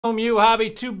You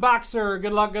Hobby 2 Boxer.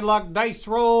 Good luck, good luck. Dice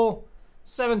roll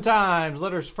 7 times.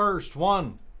 Letters first.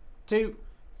 1, 2,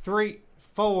 3,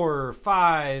 4,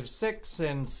 5, 6,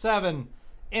 and 7.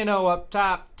 NO up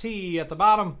top, T at the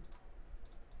bottom.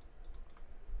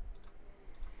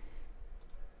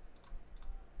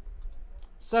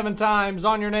 Seven times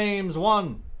on your names.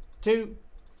 1, 2,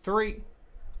 3,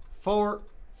 4,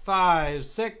 5,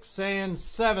 6, and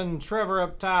 7. Trevor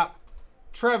up top,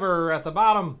 Trevor at the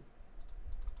bottom.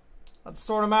 Let's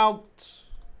sort them out.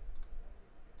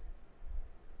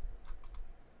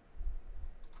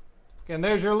 Again,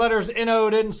 there's your letters. NO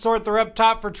didn't sort. They're up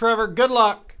top for Trevor. Good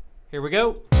luck. Here we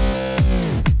go.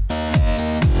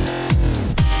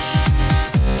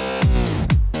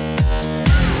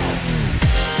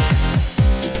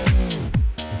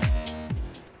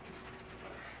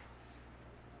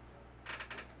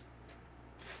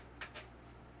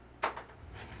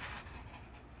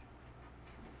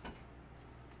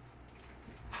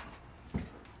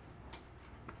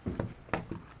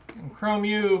 Chrome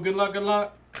U, good luck, good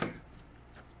luck.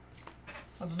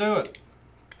 Let's do it.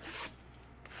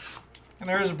 And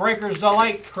there is Breaker's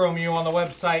Delight Chrome U on the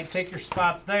website. Take your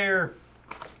spots there.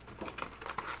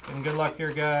 And good luck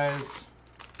here, guys.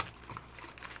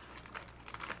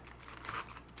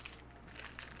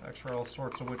 Backs for all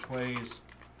sorts of which ways.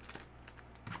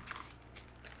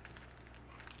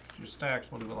 2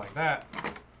 stacks, we'll do it like that.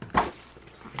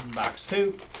 And box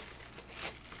 2.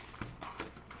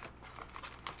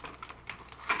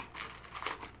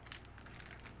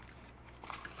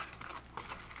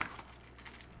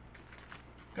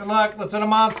 Good luck. Let's hit a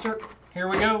monster. Here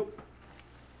we go.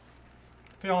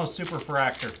 Feeling a super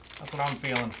fractor. That's what I'm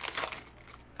feeling.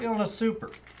 Feeling a super.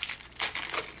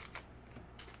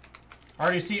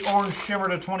 Already see orange shimmer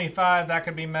to 25. That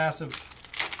could be massive.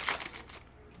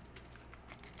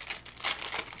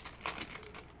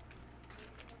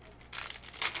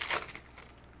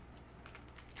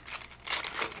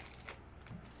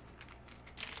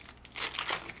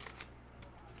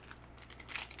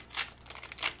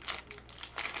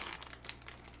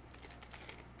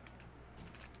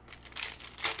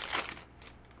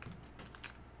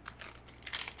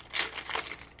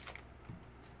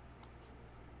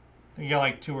 You got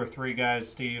like 2 or 3 guys,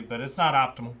 Steve, but it's not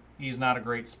optimal. He's not a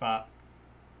great spot.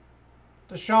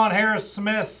 Deshaun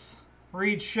Harris-Smith,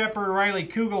 Reed Shepard, Riley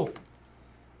Kugel,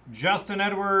 Justin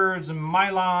Edwards,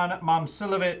 Milan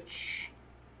Momcilovic.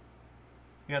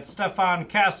 You got Stefan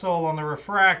Castle on the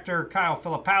refractor, Kyle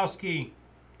Filipowski,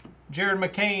 Jared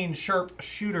McCain, Sharp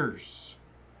Shooters,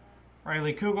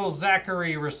 Riley Kugel,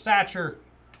 Zachary Resacher,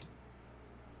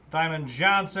 Diamond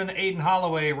Johnson, Aiden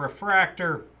Holloway,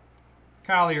 refractor,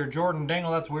 Collier, Jordan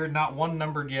Dingle, that's weird, not 1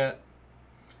 numbered yet.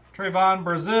 Trayvon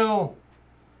Brazil,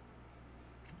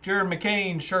 Jared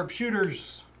McCain,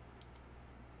 Sharpshooters.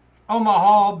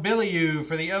 Omaha Biliou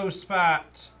for the O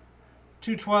spot.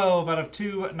 212 out of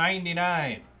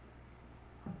 299.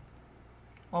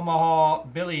 Omaha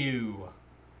Biliou.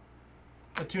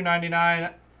 The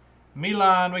 299.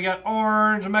 Milan, we got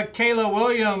orange. Michaela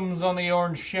Williams on the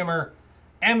orange shimmer.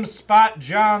 M spot,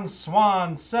 John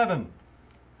Swan, 7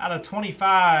 out of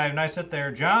 25. Nice hit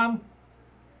there, John.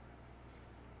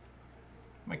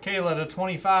 Michaela to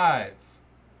 25.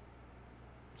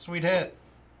 Sweet hit.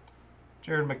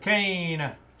 Jared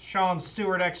McCain, Sean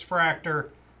Stewart, X-Fractor,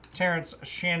 Terrence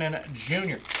Shannon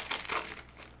Jr.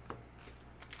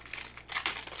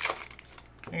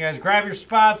 Hey guys, grab your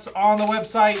spots on the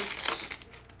website.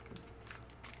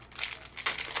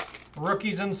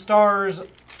 Rookies and Stars,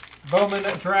 Bowman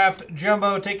Draft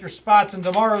Jumbo. Take your spots in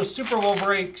tomorrow's Super Bowl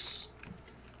breaks.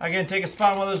 Again, take a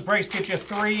spot in one of those breaks. Get you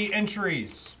 3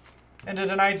 entries into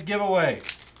tonight's giveaway.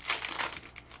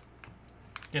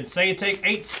 Again, say you take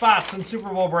 8 spots in Super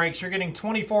Bowl breaks. You're getting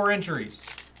 24 entries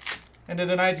into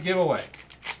tonight's giveaway.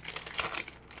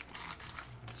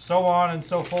 So on and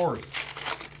so forth.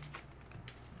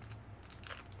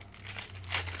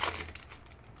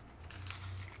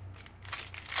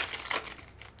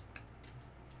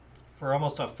 For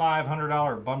almost a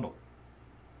 $500 bundle.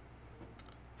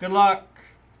 Good luck.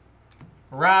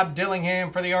 Rob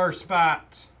Dillingham for the R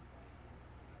spot.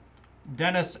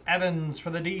 Dennis Evans for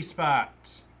the D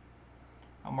spot.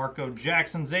 Marco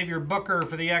Jackson, Xavier Booker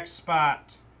for the X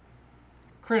spot.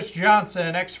 Chris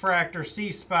Johnson, X-Fractor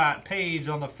C spot. Page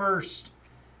on the first.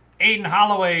 Aiden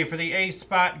Holloway for the A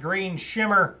spot. Green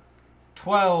Shimmer.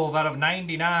 12 out of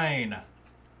 99.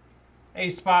 A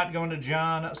spot going to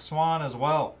John Swan as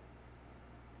well.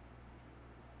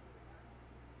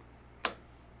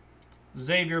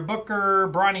 Xavier Booker,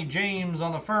 Bronny James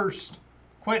on the first.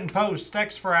 Quentin Post,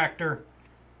 X-Fractor.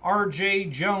 R.J.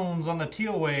 Jones on the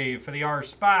teal wave for the R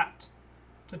spot.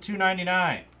 to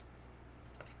 $2.99.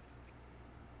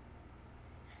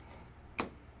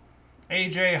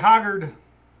 AJ Hoggard,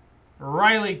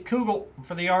 Riley Kugel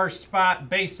for the R Spot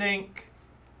base ink.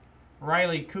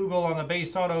 Riley Kugel on the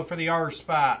base auto for the R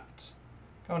Spot.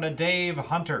 Going to Dave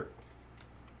Hunter.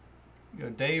 You go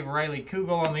Dave Riley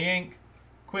Kugel on the ink.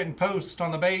 Quentin Post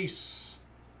on the base.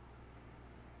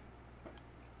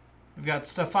 We've got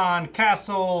Stefan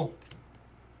Castle,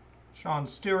 Sean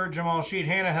Stewart, Jamal Sheet,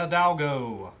 Hannah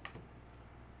Hidalgo,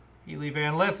 Ely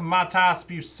Van Lith, Matas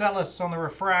Bucelis on the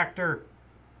refractor.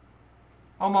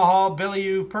 Omaha Billy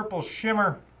U Purple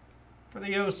Shimmer for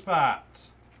the O Spot.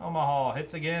 Omaha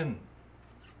hits again.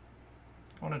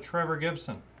 Going to Trevor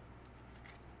Gibson.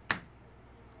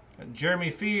 Got Jeremy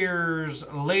Fears,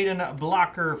 Layden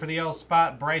Blocker for the L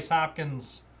Spot. Bryce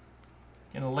Hopkins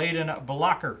and Layden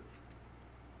Blocker.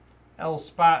 L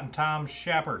Spot and Tom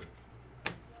Shepard.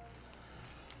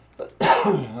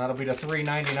 That'll be the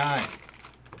 $3.99.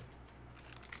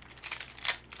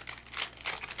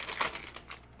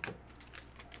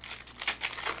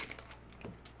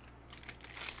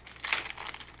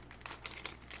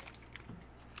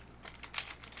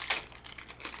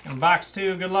 And box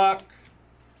 2, good luck.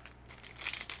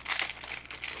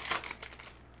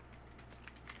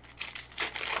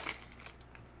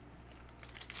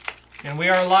 And we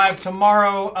are live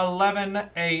tomorrow, 11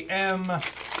 a.m.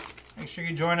 Make sure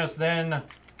you join us then.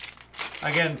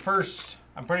 Again, first,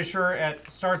 I'm pretty sure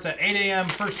it starts at 8 a.m.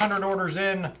 First 100 orders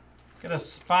in, get a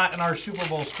spot in our Super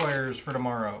Bowl squares for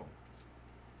tomorrow.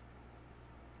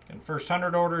 Again, first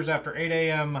 100 orders after 8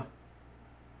 a.m.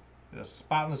 Get a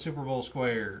spot in the Super Bowl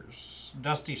squares.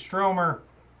 Dusty Stromer,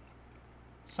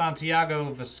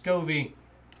 Santiago Vescovi.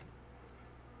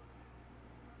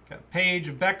 Got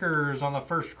Paige Beckers on the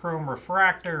first chrome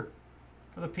refractor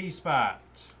for the P spot.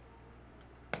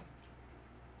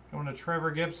 Going to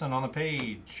Trevor Gibson on the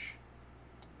page.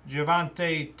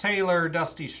 Javante Taylor,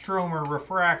 Dusty Stromer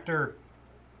refractor.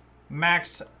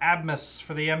 Max Abmas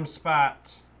for the M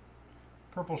spot.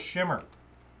 Purple Shimmer.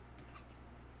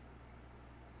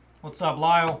 What's up,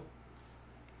 Lyle?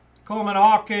 Coleman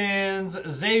Hawkins,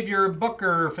 Xavier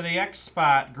Booker for the X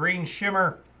spot. Green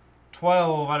Shimmer,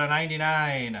 12 out of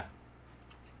 99.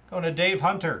 Going to Dave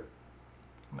Hunter.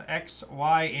 The X,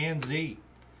 Y, and Z.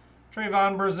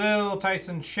 Trayvon Brazil,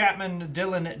 Tyson Chapman,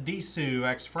 Dylan Disu,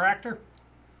 X-Fractor.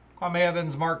 Kwame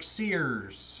Evans, Mark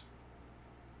Sears.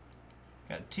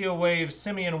 Got Teal Wave,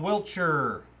 Simeon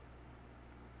Wilcher.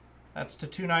 That's to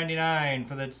 $2.99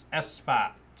 for the S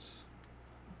spot.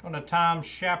 Going to Tom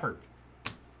Shepard.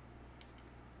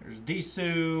 There's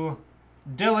Disu.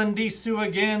 Dylan Disu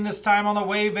again, this time on the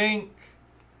Wave ink.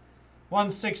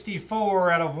 164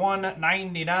 out of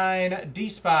 199.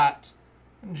 D-Spot.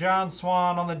 And John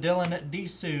Swan on the Dylan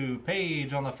Disu.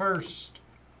 Page on the first.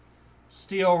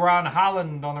 Steel Ron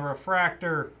Holland on the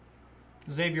refractor.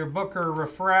 Xavier Booker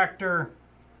refractor.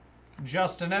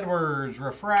 Justin Edwards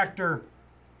refractor.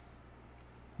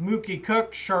 Mookie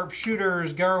Cook,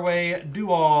 Sharpshooters, Garway,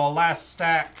 Dual, last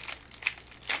stack.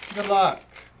 Good luck.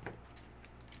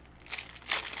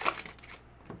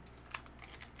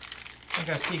 I think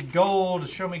I see gold.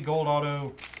 Show me gold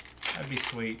auto. That'd be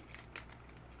sweet.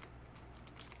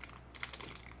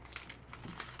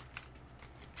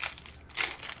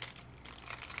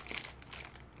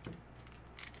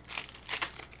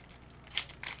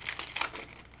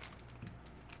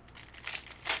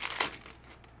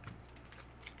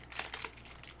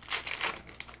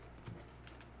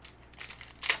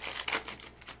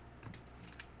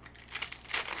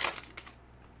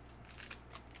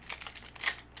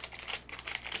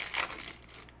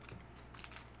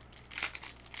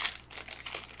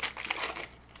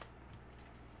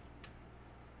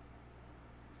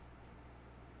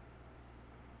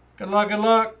 Good luck, good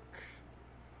luck.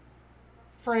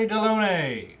 Freddie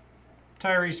Deloney.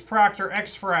 Tyrese Proctor,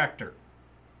 X-Fractor.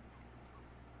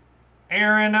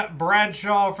 Aaron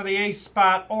Bradshaw for the ace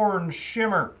spot, Orange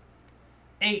Shimmer.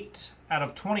 8 out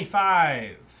of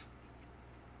 25.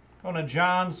 Going to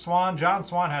John Swan. John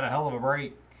Swan had a hell of a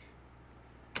break.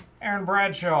 Aaron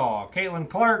Bradshaw, Caitlin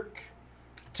Clark,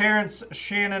 Terrence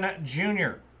Shannon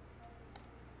Jr.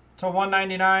 to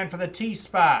 $1.99 for the T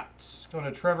spot. Going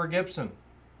to Trevor Gibson.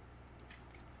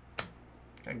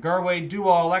 Got Garway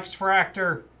Dual,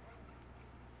 X-Fractor.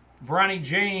 Bronny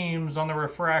James on the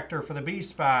refractor for the B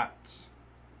spot.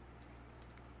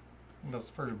 That's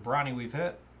the first Bronny we've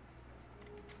hit.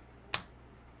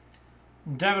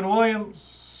 Devin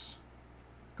Williams.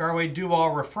 Garway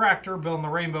Dual refractor, building the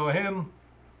rainbow of him.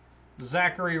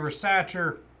 Zachary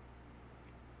Rasacher.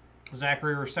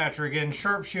 Zachary Rasacher again.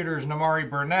 Sharpshooters, Namari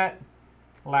Burnett.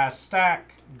 Last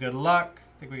stack. Good luck.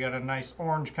 think we got a nice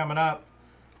orange coming up.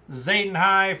 Zayden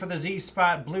High for the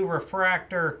Z-Spot Blue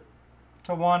Refractor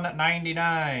to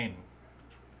 199.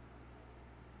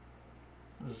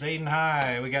 Zayden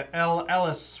High. We got L.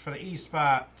 Ellis for the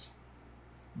E-Spot.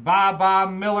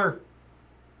 Bob Miller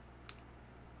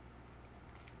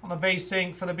on the base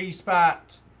ink for the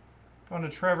B-Spot. Going to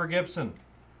Trevor Gibson.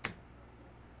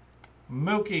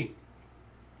 Mookie.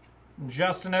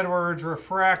 Justin Edwards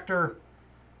Refractor.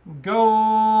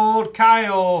 Gold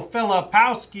Kyle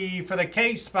Filipowski for the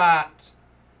K-Spot.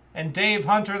 And Dave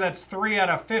Hunter, that's 3 out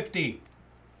of 50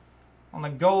 on the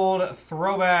gold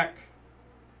throwback.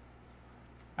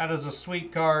 That is a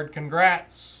sweet card.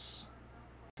 Congrats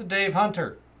to Dave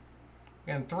Hunter.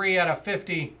 And 3 out of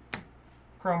 50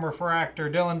 Chrome Refractor.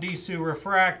 Dylan Disu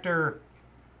Refractor.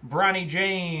 Bronny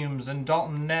James and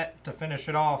Dalton Nett to finish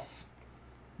it off.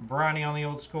 Bronny on the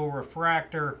old school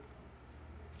Refractor.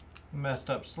 Messed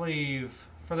up sleeve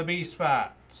for the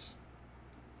B-Spot.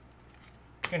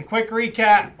 And quick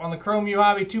recap on the Chrome U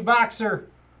Hobby 2-boxer.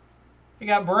 You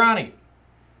got Bronny.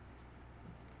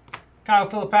 Kyle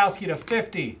Filipowski to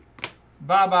 50.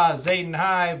 Baba Zayden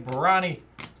High. Bronny.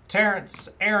 Terrence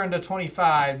Aaron to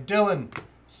 25. Dylan.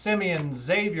 Simeon.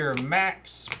 Xavier.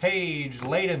 Max. Page.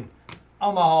 Layden.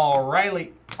 Omaha.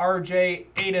 Riley. RJ.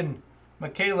 Aiden.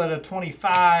 Michaela to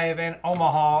 25. And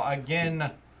Omaha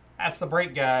again. That's the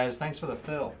break, guys. Thanks for the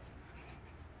fill.